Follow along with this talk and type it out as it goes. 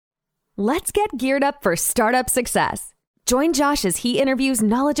Let's get geared up for startup success. Join Josh as he interviews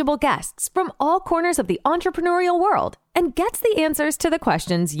knowledgeable guests from all corners of the entrepreneurial world and gets the answers to the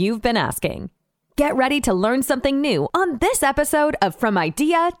questions you've been asking. Get ready to learn something new on this episode of From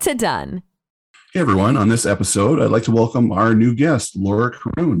Idea to Done. Hey everyone, on this episode, I'd like to welcome our new guest, Laura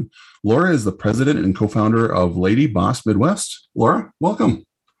Caroon. Laura is the president and co-founder of Lady Boss Midwest. Laura, welcome.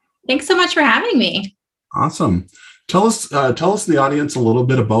 Thanks so much for having me. Awesome. Tell us the audience a little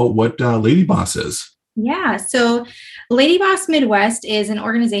bit about what Lady Boss is. Yeah, so Lady Boss Midwest is an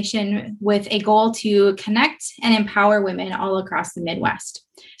organization with a goal to connect and empower women all across the Midwest.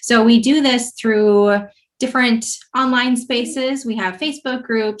 So we do this through different online spaces. We have Facebook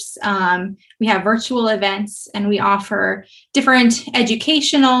groups, we have virtual events, and we offer different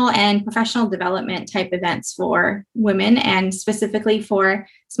educational and professional development type events for women and specifically for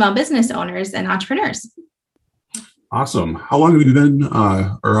small business owners and entrepreneurs. Awesome. How long have you been,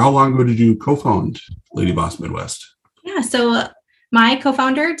 or how long ago did you co-found Lady Boss Midwest? Yeah, so my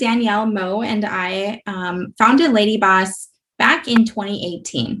co-founder, Danielle Moe, and I founded Lady Boss back in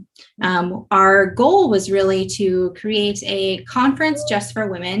 2018. Our goal was really to create a conference just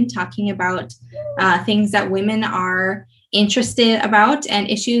for women, talking about things that women are interested about and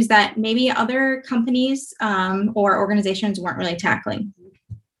issues that maybe other companies or organizations weren't really tackling.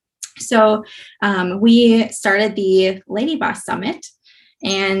 So we started the Lady Boss Summit,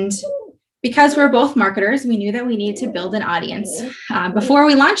 and because we're both marketers, we knew that we needed to build an audience before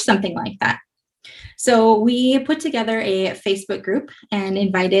we launched something like that. So we put together a Facebook group and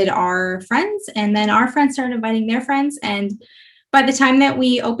invited our friends, and then our friends started inviting their friends. And by the time that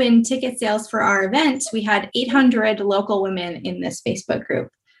we opened ticket sales for our event, we had 800 local women in this Facebook group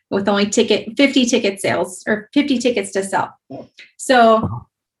with only 50 ticket sales or 50 tickets to sell. So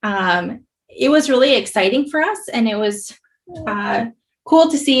it was really exciting for us, and it was cool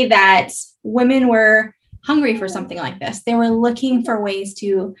to see that women were hungry for something like this. They were looking for ways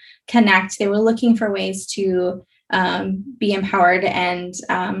to connect. They were looking for ways to be empowered. And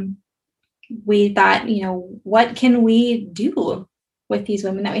we thought, what can we do with these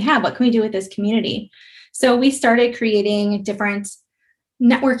women that we have? What can we do with this community? So we started creating different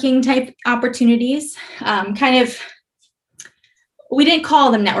networking type opportunities, we didn't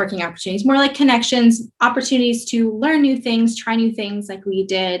call them networking opportunities, more like connections, opportunities to learn new things, try new things like we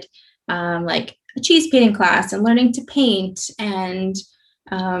did, like a cheese painting class and learning to paint and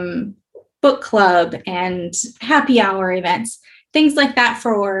book club and happy hour events, things like that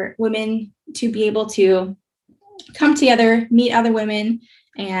for women to be able to come together, meet other women,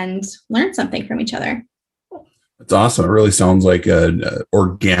 and learn something from each other. That's awesome. It really sounds like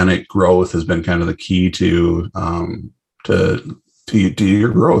organic growth has been kind of the key to your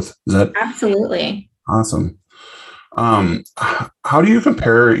growth. Is that absolutely awesome? How do you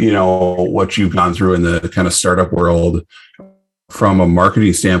compare, what you've gone through in the kind of startup world from a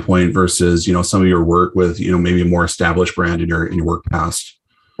marketing standpoint versus, some of your work with, maybe a more established brand in your work past?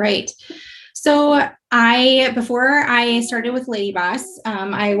 Right. So before I started with Lady Boss,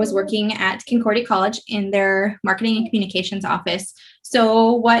 I was working at Concordia College in their marketing and communications office.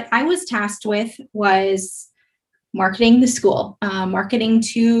 So what I was tasked with was marketing the school, marketing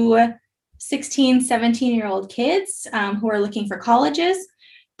to 16, 17-year-old kids who are looking for colleges.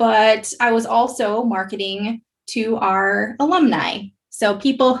 But I was also marketing to our alumni. So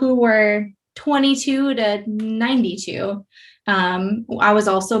people who were 22 to 92. I was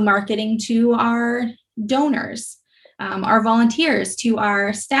also marketing to our donors, our volunteers, to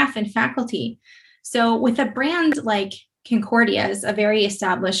our staff and faculty. So with a brand like Concordia's, a very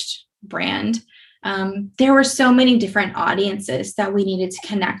established brand, there were so many different audiences that we needed to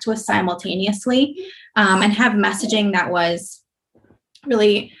connect with simultaneously and have messaging that was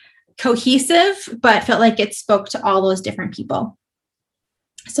really cohesive, but felt like it spoke to all those different people.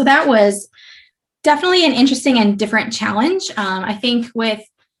 So that was definitely an interesting and different challenge. I think with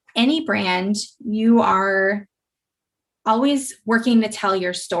any brand, you are always working to tell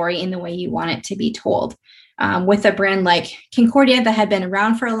your story in the way you want it to be told. With a brand like Concordia that had been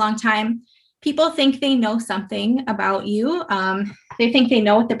around for a long time, people think they know something about you. They think they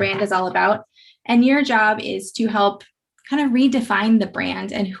know what the brand is all about. And your job is to help kind of redefine the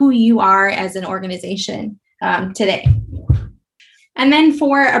brand and who you are as an organization today. And then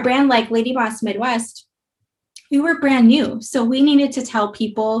for a brand like Lady Boss Midwest, we were brand new. So we needed to tell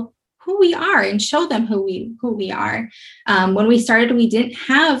people who we are and show them who we are. When we started, we didn't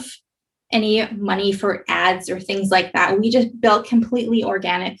have any money for ads or things like that. We just built completely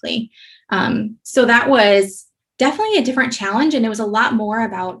organically. So that was definitely a different challenge. And it was a lot more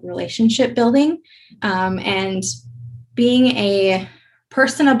about relationship building and being a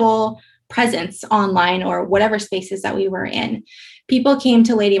personable presence online or whatever spaces that we were in. People came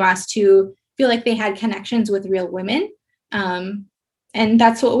to Lady Boss to feel like they had connections with real women. And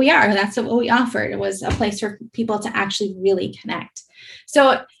that's what we are. That's what we offered. It was a place for people to actually really connect.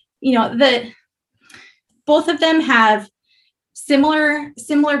 So, both of them have similar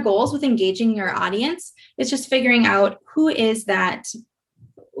goals with engaging your audience. It's just figuring out who is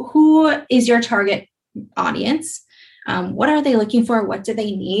your target audience. What are they looking for? What do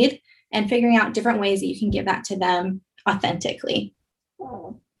they need? And figuring out different ways that you can give that to them authentically.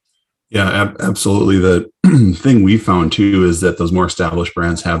 Yeah, absolutely. The thing we found too is that those more established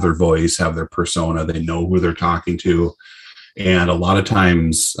brands have their voice, have their persona, they know who they're talking to. And a lot of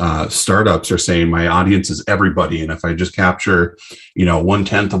times startups are saying my audience is everybody. And if I just capture,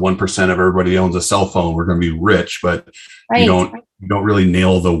 1/10 of 1% of everybody owns a cell phone, we're going to be rich. But you don't really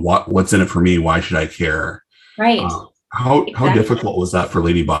nail the what's in it for me. Why should I care? Right. How difficult was that for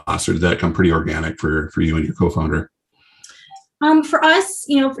Lady Boss, or did that come pretty organic for you and your co-founder? For us,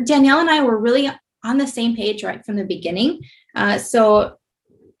 Danielle and I were really on the same page right from the beginning. So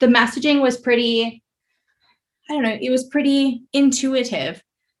the messaging was pretty, it was pretty intuitive.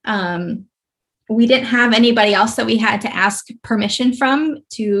 We didn't have anybody else that we had to ask permission from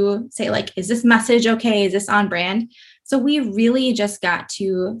to say, like, is this message okay? Is this on brand? So we really just got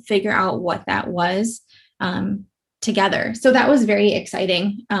to figure out what that was together. So that was very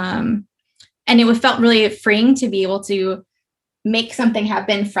exciting. And it felt really freeing to be able to make something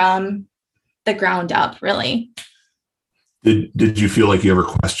happen from the ground up, really. Did you feel like you ever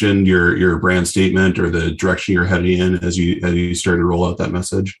questioned your brand statement or the direction you're heading in as you started to roll out that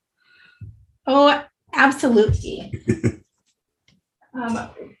message? Oh, absolutely.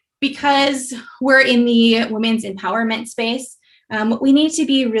 Because we're in the women's empowerment space, we need to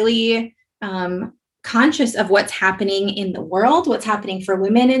be really conscious of what's happening in the world, what's happening for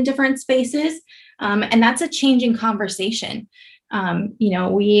women in different spaces. And that's a changing conversation.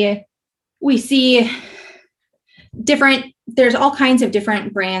 We see there's all kinds of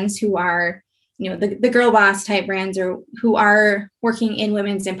different brands who are, the girl boss type brands or who are working in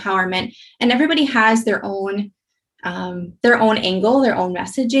women's empowerment, and everybody has their own angle, their own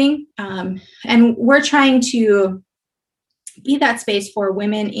messaging. And we're trying to be that space for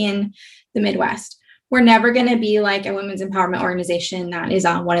women in the Midwest. We're never going to be like a women's empowerment organization that is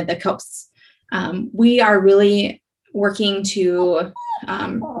on one of the coasts. We are really working to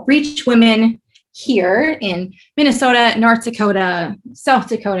reach women here in Minnesota, North Dakota, South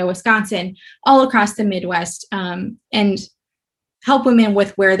Dakota, Wisconsin, all across the Midwest, and help women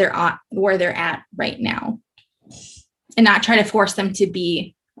with where they're at right now, and not try to force them to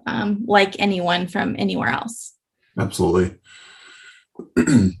be like anyone from anywhere else. Absolutely.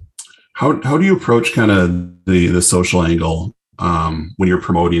 How do you approach kind of the social angle when you're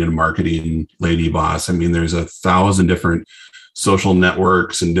promoting and marketing Lady Boss? I mean, there's 1,000 different social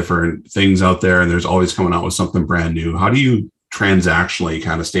networks and different things out there, and there's always coming out with something brand new. How do you transactionally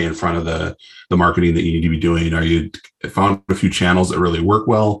kind of stay in front of the marketing that you need to be doing? Are you found a few channels that really work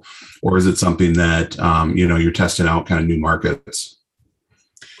well, or is it something that you're testing out kind of new markets?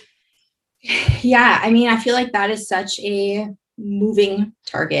 Yeah, I mean, I feel like that is such a moving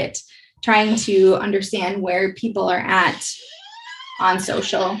target, trying to understand where people are at on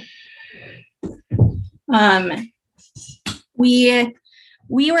social.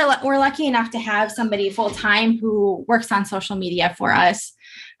 We're lucky enough to have somebody full-time who works on social media for us,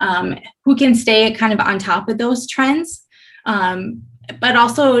 who can stay kind of on top of those trends, but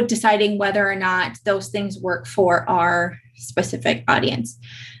also deciding whether or not those things work for our specific audience.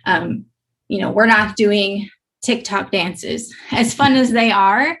 We're not doing TikTok dances, as fun as they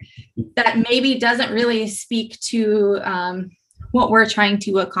are. That maybe doesn't really speak to what we're trying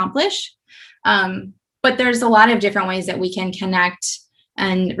to accomplish. But there's a lot of different ways that we can connect,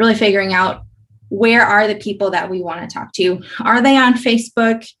 and really figuring out where are the people that we want to talk to. Are they on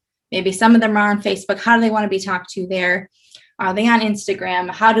Facebook? Maybe some of them are on Facebook. How do they want to be talked to there? Are they on Instagram?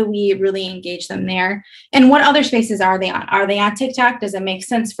 How do we really engage them there? And what other spaces are they on? Are they on TikTok? Does it make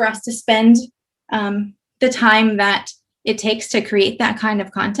sense for us to spend the time that it takes to create that kind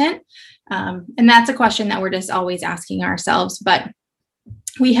of content? And that's a question that we're just always asking ourselves. But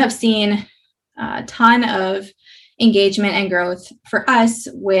we have seen a ton of engagement and growth for us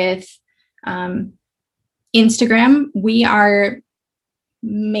with Instagram. We are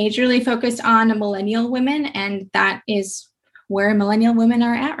majorly focused on millennial women, and that is where millennial women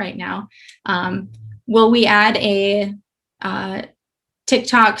are at right now. Will we add a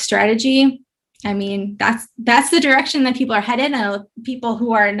TikTok strategy? I mean, that's the direction that people are headed. People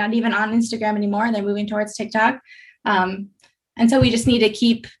who are not even on Instagram anymore, they're moving towards TikTok. And so we just need to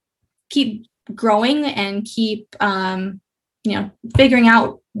keep growing and keep, figuring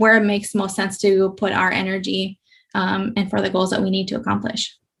out where it makes most sense to put our energy and for the goals that we need to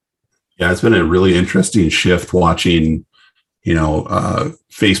accomplish. Yeah, it's been a really interesting shift watching,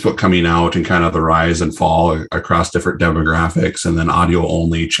 Facebook coming out and kind of the rise and fall across different demographics, and then audio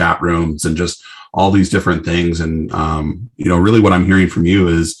only chat rooms and just all these different things. And, really what I'm hearing from you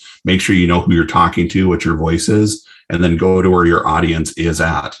is make sure you know who you're talking to, what your voice is, and then go to where your audience is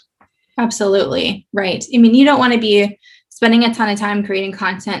at. Absolutely. Right. I mean, you don't want to be spending a ton of time creating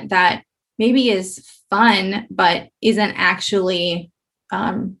content that maybe is fun, but isn't actually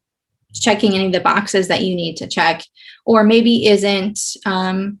checking any of the boxes that you need to check, or maybe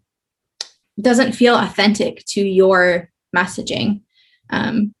doesn't feel authentic to your messaging.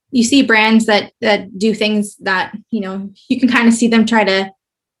 You see brands that do things that, you can kind of see them try to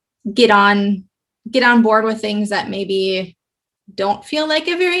get on board with things that maybe don't feel like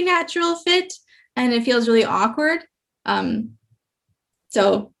a very natural fit, and it feels really awkward.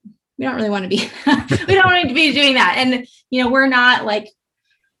 So we don't really want to be, we don't want to be doing that. And,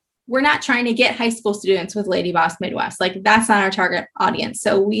 we're not trying to get high school students with Lady Boss Midwest. Like, that's not our target audience.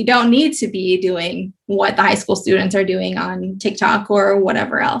 So we don't need to be doing what the high school students are doing on TikTok or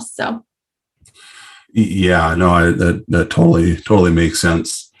whatever else. So. Yeah, no, that totally makes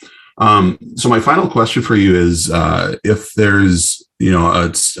sense. So my final question for you is, if there's,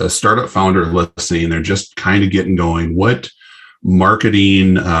 a startup founder listening, they're just kind of getting going, what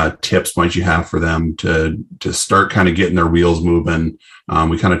marketing tips might you have for them to start kind of getting their wheels moving?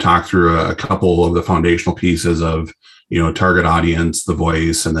 We kind of talked through a couple of the foundational pieces of, target audience, the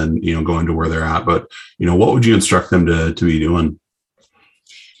voice, and then, going to where they're at. But, what would you instruct them to be doing?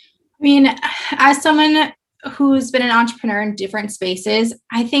 I mean, as someone who's been an entrepreneur in different spaces,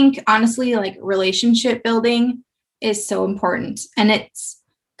 I think honestly, like, relationship building is so important. And it's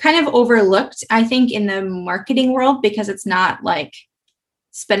kind of overlooked, I think, in the marketing world, because it's not like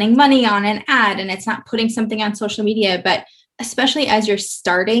spending money on an ad and it's not putting something on social media. But especially as you're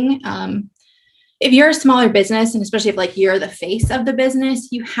starting, if you're a smaller business, and especially if you're the face of the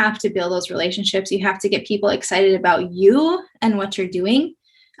business, you have to build those relationships. You have to get people excited about you and what you're doing,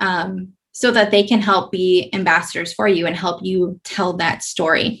 so that they can help be ambassadors for you and help you tell that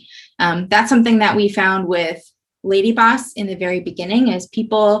story. That's something that we found with Lady Boss in the very beginning, is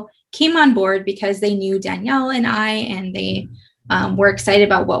people came on board because they knew Danielle and I, and they were excited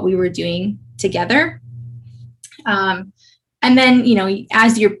about what we were doing together. And then,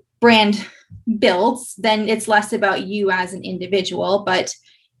 as your brand builds, then it's less about you as an individual, but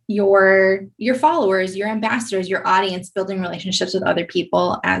your followers, your ambassadors, your audience, building relationships with other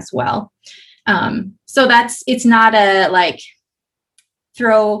people as well. So it's not a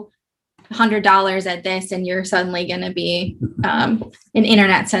throw $100 at this and you're suddenly going to be an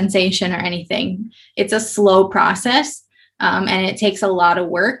internet sensation or anything. It's a slow process, and it takes a lot of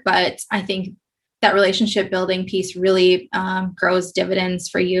work, but I think that relationship building piece really grows dividends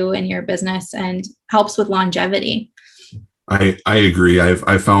for you and your business and helps with longevity. I agree.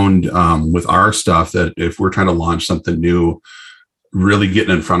 I found with our stuff that if we're trying to launch something new, really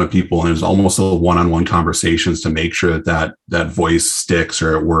getting in front of people, and there's almost a one-on-one conversations to make sure that voice sticks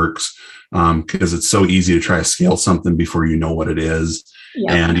or it works. Because it's so easy to try to scale something before you know what it is.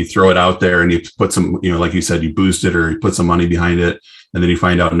 Yep. And you throw it out there and you put some, like you said, you boost it or you put some money behind it, and then you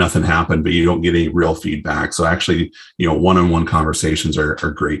find out nothing happened, but you don't get any real feedback. So actually, one-on-one conversations are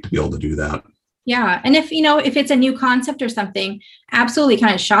great to be able to do that. Yeah. And if it's a new concept or something, absolutely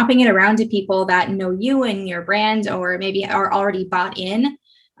kind of shopping it around to people that know you and your brand, or maybe are already bought in,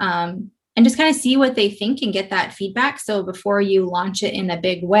 and just kind of see what they think and get that feedback. So before you launch it in a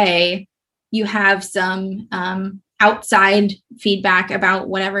big way, you have some outside feedback about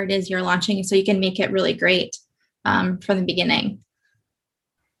whatever it is you're launching, so you can make it really great from the beginning.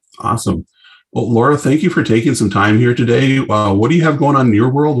 Awesome. Well, Laura, thank you for taking some time here today. What do you have going on in your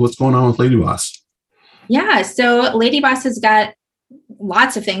world? What's going on with Lady Boss? Yeah, so Lady Boss has got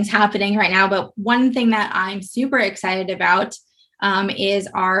lots of things happening right now, but one thing that I'm super excited about is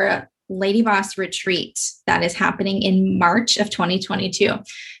our Lady Boss retreat that is happening in March of 2022.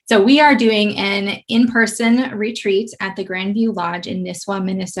 So we are doing an in-person retreat at the Grandview Lodge in Nisswa,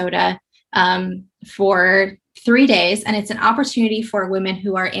 Minnesota, for 3 days. And it's an opportunity for women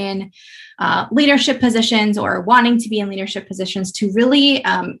who are in leadership positions or wanting to be in leadership positions to really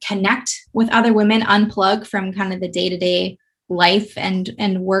connect with other women, unplug from kind of the day-to-day life and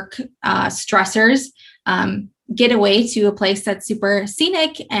work stressors, get away to a place that's super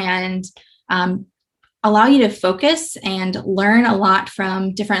scenic and allow you to focus and learn a lot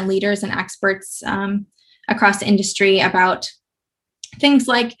from different leaders and experts across the industry about things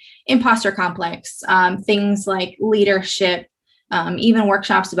like imposter complex, things like leadership, even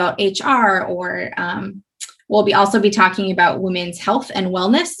workshops about HR, or we'll also be talking about women's health and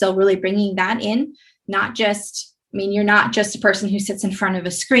wellness. So really bringing that in, you're not just a person who sits in front of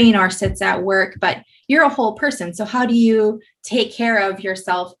a screen or sits at work, but you're a whole person. So how do you take care of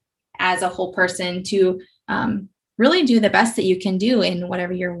yourself as a whole person to really do the best that you can do in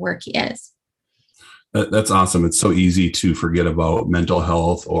whatever your work is? That's awesome. It's so easy to forget about mental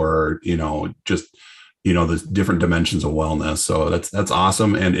health or, just, the different dimensions of wellness. So that's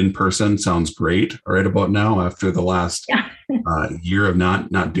awesome. And in person sounds great right about now after the last year of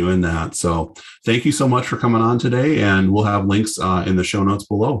not doing that. So thank you so much for coming on today. And we'll have links in the show notes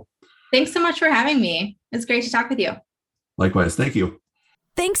below. Thanks so much for having me. It's great to talk with you. Likewise. Thank you.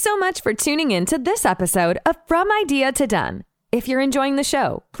 Thanks so much for tuning in to this episode of From Idea to Done. If you're enjoying the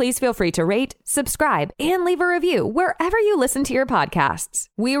show, please feel free to rate, subscribe, and leave a review wherever you listen to your podcasts.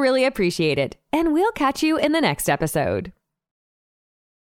 We really appreciate it, and we'll catch you in the next episode.